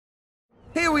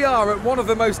Here we are at one of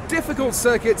the most difficult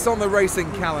circuits on the racing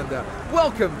calendar.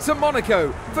 Welcome to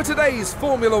Monaco for today's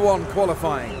Formula One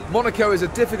qualifying. Monaco is a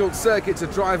difficult circuit to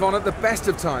drive on at the best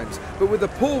of times, but with the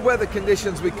poor weather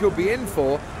conditions we could be in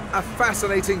for, a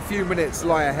fascinating few minutes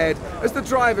lie ahead as the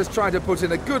drivers try to put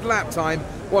in a good lap time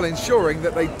while ensuring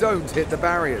that they don't hit the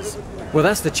barriers. Well,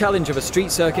 that's the challenge of a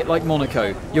street circuit like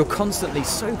Monaco. You're constantly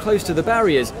so close to the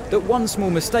barriers that one small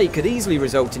mistake could easily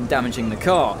result in damaging the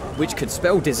car, which could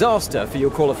spell disaster for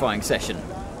your qualifying session.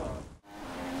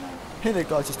 Hey there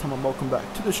guys, it's Tom and welcome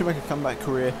back to the Schumacher Comeback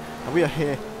Career, and we are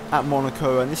here at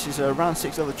Monaco, and this is round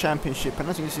 6 of the championship, and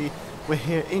as you can see we're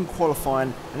here in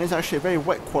qualifying, and it's actually a very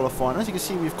wet qualifying. As you can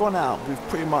see, we've gone out with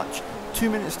pretty much 2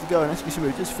 minutes to go, and as you can see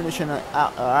we're just finishing our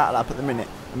out lap at the minute,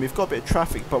 and we've got a bit of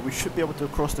traffic, but we should be able to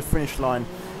cross the finish line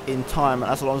in time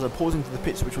as Alonso pulls into the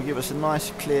pits, which will give us a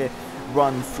nice clear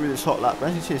run through this hot lap. But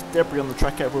as you can see, there's debris on the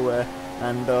track everywhere,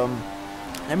 and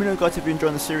let me know guys if you're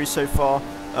enjoying the series so far.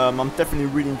 I'm definitely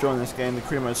really enjoying this game. The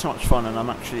career mode is so much fun, and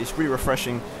it's really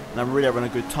refreshing, and I'm really having a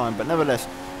good time. But nevertheless,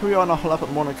 here we are on our hot lap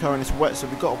at Monaco, and it's wet, so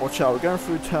we've got to watch out. We're going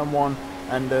through turn 1,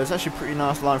 and there's actually a pretty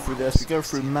nice line through there, so we go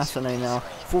through Massenet now.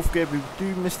 4th gear, we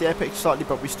do miss the apex slightly,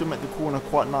 but we still make the corner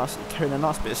quite nice, carrying a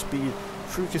nice bit of speed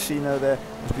through Casino there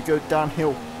as we go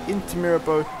downhill into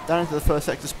Mirabeau, down into the first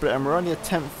sector split, and we're only a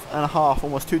 10th.5,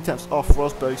 almost 2 tenths off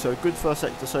Rosberg, so a good first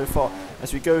sector so far.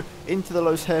 As we go into the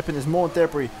Lowe's hairpin, there's more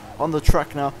debris on the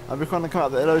track now, and we're going to come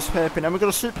out the Lowe's hairpin, and we're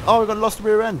going to we've got lost the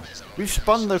rear end. We've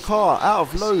spun the car out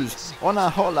of Lowe's on our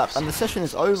hot lap, and the session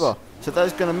is over. So that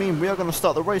is going to mean we are going to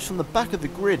start the race from the back of the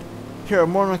grid here at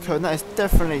Monaco, and that is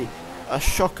definitely a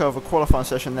shocker of a qualifying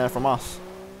session there from us.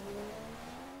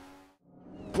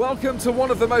 Welcome to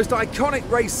one of the most iconic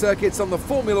race circuits on the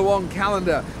Formula One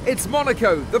calendar. It's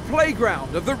Monaco, the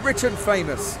playground of the rich and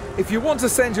famous. If you want to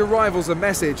send your rivals a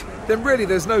message, then really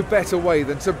there's no better way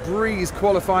than to breeze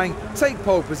qualifying, take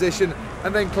pole position,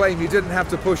 and then claim you didn't have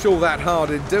to push all that hard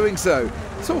in doing so.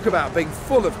 Talk about being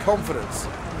full of confidence.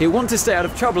 He'll want to stay out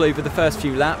of trouble over the first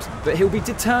few laps, but he'll be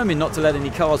determined not to let any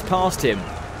cars past him.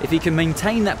 If he can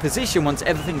maintain that position once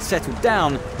everything's settled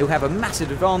down, he'll have a massive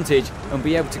advantage and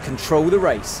be able to control the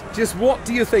race. Just what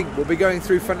do you think will be going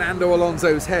through Fernando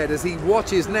Alonso's head as he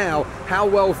watches now how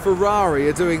well Ferrari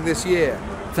are doing this year?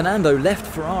 Fernando left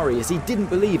Ferrari as he didn't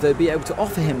believe they'd be able to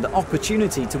offer him the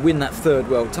opportunity to win that 3rd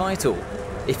world title.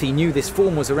 If he knew this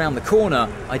form was around the corner,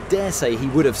 I dare say he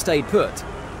would have stayed put.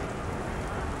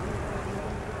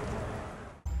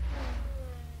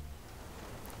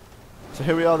 So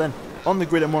here we are then, on the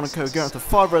grid at Monaco, going up to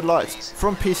 5 red lights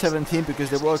from P17 because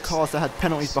there were cars that had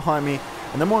penalties behind me,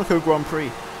 and the Monaco Grand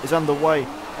Prix is underway,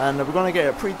 and we're going to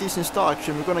get a pretty decent start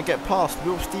action. We're going to get past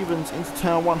Will Stevens into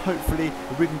turn 1, hopefully.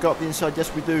 If we can go up the inside,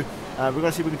 yes we do. We're going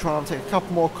to see if we can try and overtake a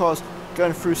couple more cars,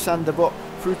 going through Sandebot,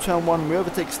 through turn 1, we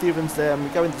overtake Stevens there, and we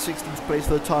go into 16th place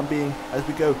for the time being as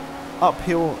we go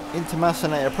uphill into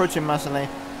Massenet, approaching Massenet.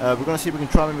 We're going to see if we can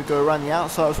try and maybe go around the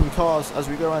outside of some cars as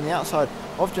we go around the outside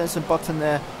of Jenson Button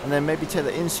there, and then maybe take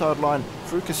the inside line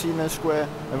through Casino Square,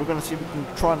 and we're going to see if we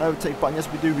can try and overtake Button.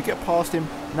 Yes we do, we get past him.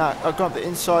 Now I've got the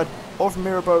inside of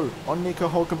Mirabeau on Nico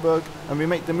Hulkenberg, and we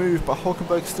make the move, but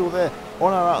Hulkenberg's still there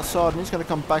on our outside, and he's going to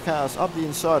come back at us up the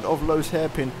inside of Lowe's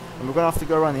hairpin, and we're going to have to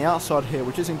go around the outside here,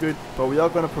 which isn't good, but we are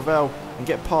going to prevail and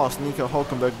get past Nico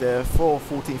Hulkenberg there for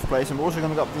 14th place, and we're also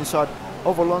going to go up the inside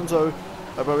of Alonso.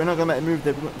 But we're not going to make a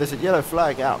move. There's a yellow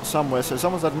flag out somewhere, so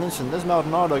someone's had an incident. There's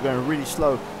Maldonado going really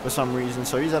slow for some reason,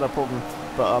 so he's had a problem.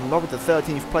 But not with the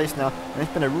 13th place now, and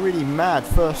it's been a really mad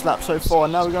first lap so far.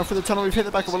 And now we're going through the tunnel. We've hit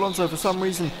the back of Alonso for some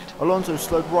reason. Alonso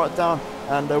slowed right down,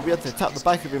 and we had to tap the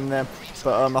back of him there.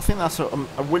 But I think that's a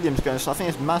Williams going. So I think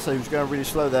it's Massa who's going really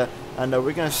slow there, and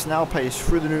we're going to snail pace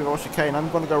through the new chicane. I'm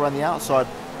going to go around the outside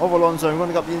of Alonso. I'm going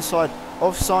to go up the inside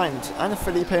of Sainz and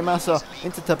Felipe Massa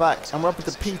into Tabac, and we're up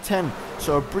into P10,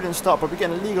 so a brilliant start, but we're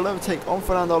getting a legal overtake on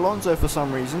Fernando Alonso for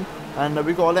some reason, and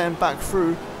we've got to let him back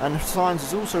through, and Sainz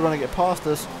is also going to get past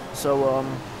us, so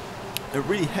a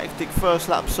really hectic first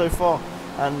lap so far,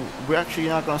 and we're actually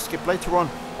now going to skip later on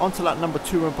onto lap number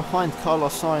 2 and behind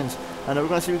Carlos Sainz, and we're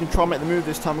going to see if we can try and make the move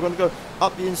this time. We're going to go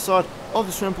up the inside of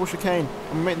the swimming pool chicane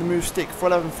and we make the move stick for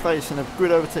 11th place, and a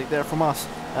good overtake there from us,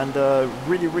 and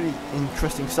really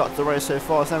interesting start to the race so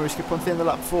far. So now we skip on to the end of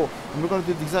lap 4, and we're going to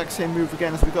do the exact same move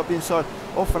again as we got up the inside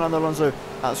of Fernando Alonso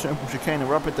at the swimming pool chicane, and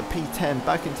we're up at the P10,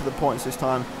 back into the points this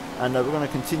time, and we're going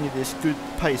to continue this good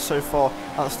pace so far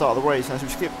at the start of the race. And as we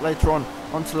skip later on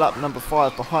onto lap number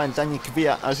 5 behind Daniel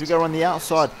Kvyat, as we go around the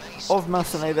outside of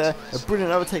Massenet there, a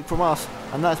brilliant overtake from us,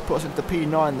 and that's put us into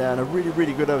P9 there, and a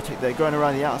really good overtake there going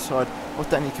around the outside of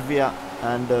Daniel Kvyat,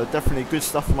 and definitely good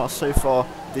stuff from us so far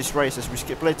this race as we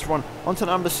skip later on onto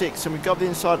number 6, and we go up the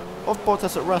inside of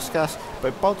Bottas at Raskas,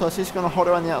 but Bottas is going to hold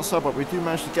around the outside, but we do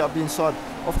manage to get up the inside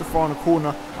of the final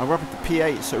corner and we're up into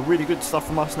P8, so really good stuff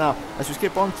from us now. As we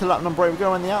skip on to lap number 8, we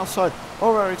go on the outside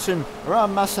of Ericsson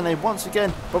around Massenet once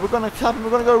again, but we're going to cap and we're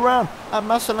going to go around at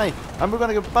Massenet and we're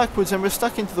going to go backwards and we're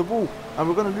stuck into the wall and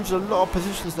we're going to lose a lot of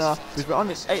positions now because we're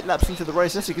only 8 laps into the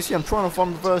race. As you can see, I'm trying to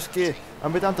find reverse gear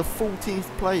and we're down to 14th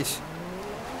place.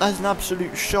 That is an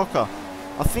absolute shocker.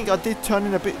 I think I did turn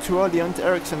in a bit too early onto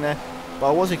Ericsson there, but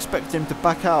I was expecting him to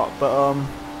back out, but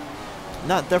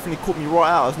that definitely caught me right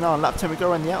out. As now on lap 10 we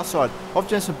go around the outside of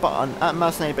Jenson Button at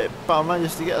Massenet, but Button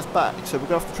manages to get us back, so we're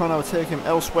going to have to try and overtake him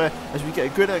elsewhere as we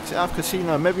get a good exit out of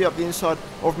Casino, maybe up the inside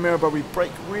of Mirabeau. We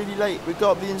brake really late, we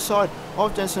go up the inside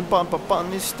of Jenson Button, but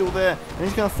Button is still there and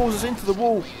he's going to force us into the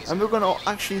wall and we're going to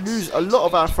actually lose a lot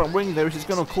of our front wing there, which is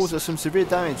going to cause us some severe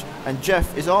damage, and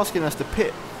Jeff is asking us to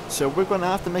pit. So we're going to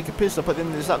have to make a pit stop at the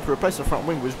end of this lap to replace the front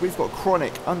wing, because we've got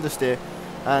chronic understeer,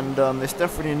 and it's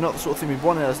definitely not the sort of thing we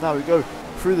wanted. As now we go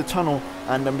through the tunnel,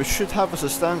 and we should have a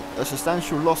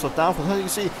substantial loss of downforce. As you can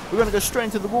see, we're going to go straight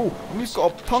into the wall, and we've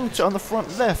got a puncture on the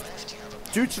front left.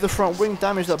 Due to the front wing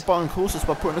damage that Button caused us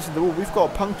by putting us in the wall, we've got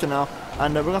a puncture now,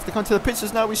 and we're going to have to come to the pits.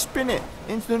 As now we spin it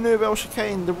into the Nouvelle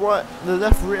chicane. The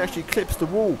left rear actually clips the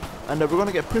wall, and we're going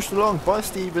to get pushed along by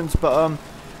Stevens, but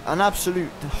an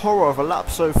absolute horror of a lap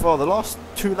so far. The last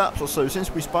 2 laps or so since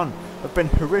we spun have been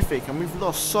horrific and we've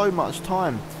lost so much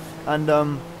time. And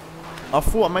I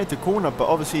thought I made the corner, but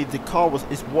obviously the car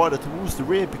is wider towards the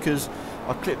rear because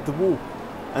I clipped the wall.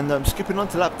 And skipping on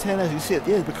to lap 10, as you see at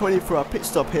the end, we're coming in for our pit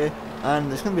stop here,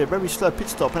 and it's going to be a very slow pit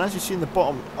stop. And as you see in the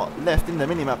bottom left in the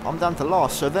minimap, I'm down to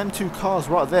last, so them 2 cars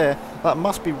right there, that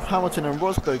must be Hamilton and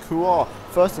Rosberg, who are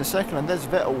first and second, and there's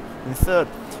Vettel in third.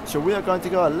 So we are going to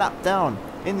go a lap down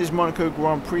in this Monaco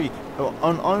Grand Prix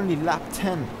on only lap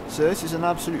 10. So this is an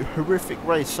absolute horrific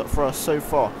race for us so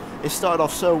far. It started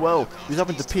off so well, we was up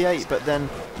into P8, but then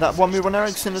that one move on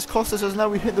Ericsson has cost us, as now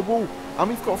we hit the wall and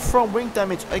we've got front wing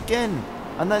damage again,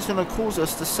 and that's going to cause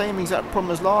us the same exact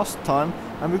problem as last time,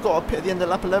 and we've got to pit at the end of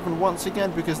lap 11 once again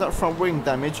because that front wing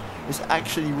damage is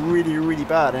actually really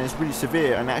bad and it's really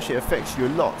severe and it actually affects you a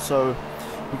lot. So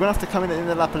we're going to have to come in at the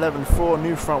end of lap 11 for a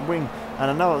new front wing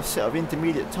and another set of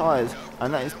intermediate tyres,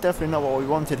 and that is definitely not what we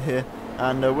wanted here.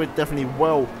 And we're definitely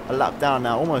well a lap down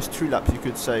now, almost 2 laps you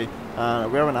could say. We're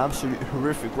having an absolute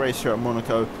horrific race here at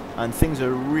Monaco, and things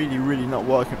are really not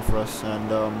working for us.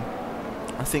 And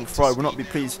I think Fry will not be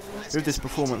pleased with this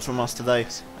performance from us today,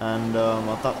 and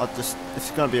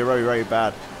it's going to be a very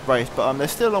bad race. But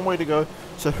there's still a long way to go,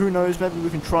 so who knows, maybe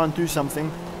we can try and do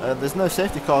something. There's no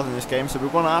safety cars in this game, so we're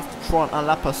going to have to try and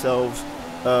unlap ourselves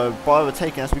by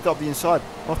overtaking us. We got the inside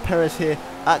of Perez here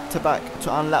at Tabac to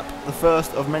unlap the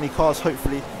first of many cars,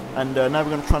 hopefully. And now we're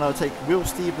going to try and overtake Will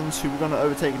Stevens, who we're going to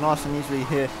overtake nice and easily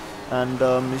here. And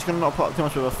he's going to not put up too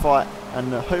much of a fight,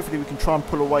 and hopefully we can try and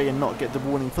pull away and not get the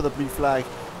warning for the blue flag,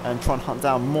 and try and hunt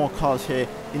down more cars here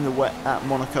in the wet at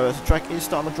Monaco, as the track is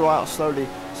starting to dry out slowly.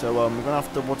 So we're going to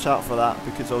have to watch out for that,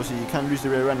 because obviously you can lose the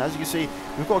rear end. As you can see,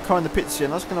 we've got a car in the pits here,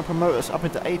 and that's going to promote us up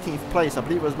into 18th place. I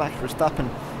believe it was Max Verstappen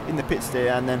in the pits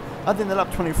there. And then at the end of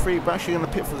lap 23, we're actually going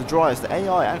to pit for the dryers. The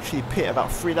AI actually pit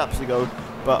about 3 laps ago,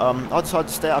 but I decided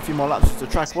to stay out a few more laps because the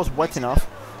track was wet enough,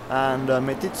 and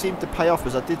it did seem to pay off,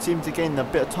 as I did seem to gain a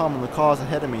bit of time on the cars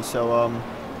ahead of me. So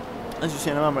as you see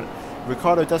in a moment,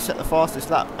 Ricciardo does set the fastest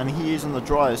lap, and he is on the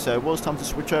dryers, so it was time to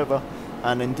switch over,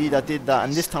 and indeed I did that.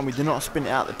 And this time we did not spin it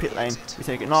out the pit lane, we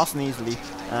take it nice and easily.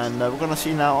 And we're going to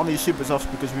see now on these super softs,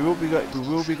 because we will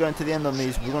be going to the end on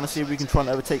these. We're going to see if we can try and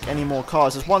overtake any more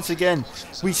cars, as once again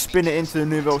we spin it into the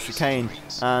Nouvelle chicane.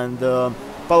 And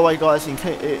by the way guys, in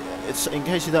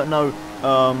case you don't know,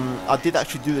 I did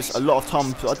actually do this a lot of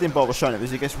times, but I didn't bother showing it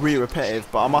because it gets really repetitive,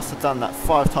 but I must have done that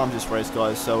 5 times this race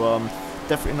guys. So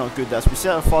definitely not good. That's we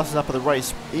set our fastest lap of the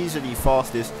race, easily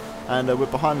fastest, and we're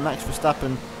behind Max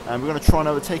Verstappen, and we're going to try and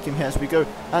overtake him here as we go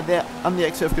at there on the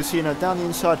exit of Casino, down the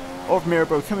inside of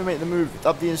Mirabeau. Can we make the move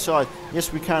up the inside?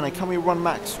 Yes we can. And can we run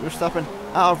Max Verstappen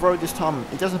out of road this time?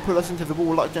 It doesn't pull us into the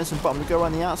wall like Jenson Button. We go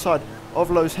around the outside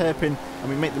of Lowe's hairpin and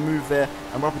we make the move there,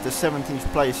 and we're up into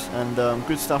 17th place. And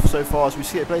good stuff so far, as we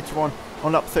see it later on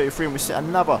lap 33, and we set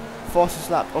another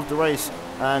fastest lap of the race,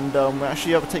 and we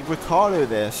actually overtake Ricciardo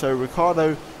there. So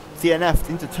Ricciardo DNF'd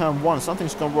into turn 1.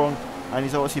 Something's gone wrong, and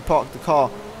he's obviously parked the car.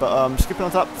 But skipping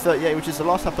on to lap 38, which is the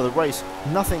last lap of the race,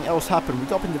 nothing else happened. We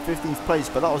got up into 15th place,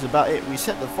 but that was about it. We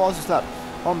set the fastest lap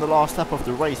on the last lap of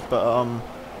the race, but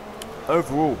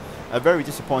overall a very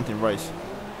disappointing race.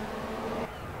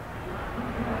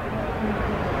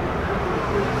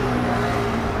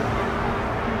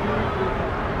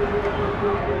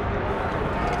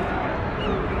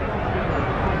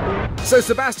 So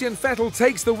Sebastian Vettel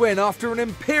takes the win after an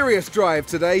imperious drive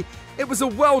today. It was a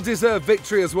well-deserved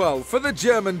victory as well for the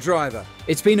German driver.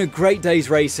 It's been a great day's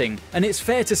racing, and it's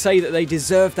fair to say that they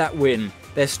deserved that win.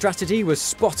 Their strategy was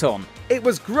spot on. It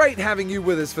was great having you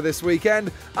with us for this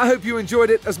weekend. I hope you enjoyed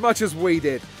it as much as we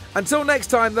did. Until next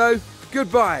time though,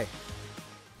 goodbye.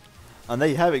 And there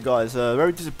you have it, guys.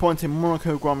 Very disappointing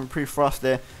Monaco Grand Prix for us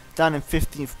there, down in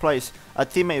 15th place. Our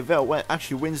teammate Vettel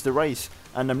actually wins the race,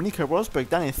 and Nico Rosberg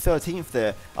down in 13th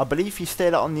there. I believe he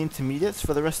stayed out on the intermediates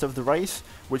for the rest of the race,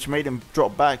 which made him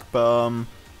drop back, but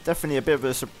definitely a bit of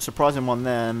a surprising one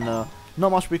there, and not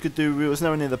much we could do. We was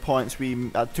nowhere near the points. We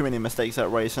had too many mistakes that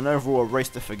race, and overall a race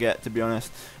to forget, to be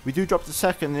honest. We do drop to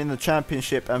second in the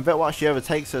championship, and Vettel actually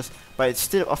overtakes us, but it's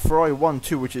still a Ferrari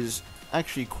 1-2, which is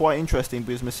actually quite interesting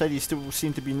because Mercedes still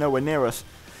seem to be nowhere near us.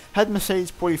 Had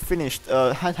Mercedes probably finished,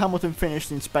 had Hamilton finished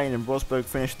in Spain and Rosberg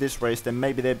finished this race, then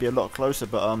maybe they'd be a lot closer,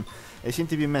 but they seem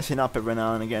to be messing up every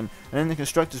now and again. And in the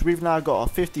constructors, we've now got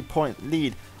a 50-point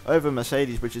lead over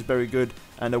Mercedes, which is very good,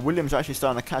 and Williams are actually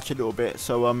starting to catch a little bit,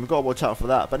 so we've got to watch out for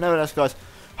that. But nevertheless, guys,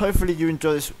 hopefully you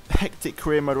enjoy this hectic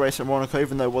career mode race at Monaco,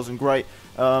 even though it wasn't great.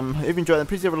 If you enjoyed it,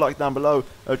 please leave a like down below.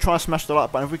 Try and smash the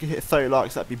like button. If we could hit 30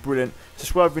 likes, that'd be brilliant.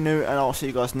 Subscribe if you're new, and I'll see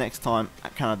you guys next time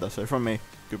at Canada. So from me,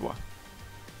 goodbye.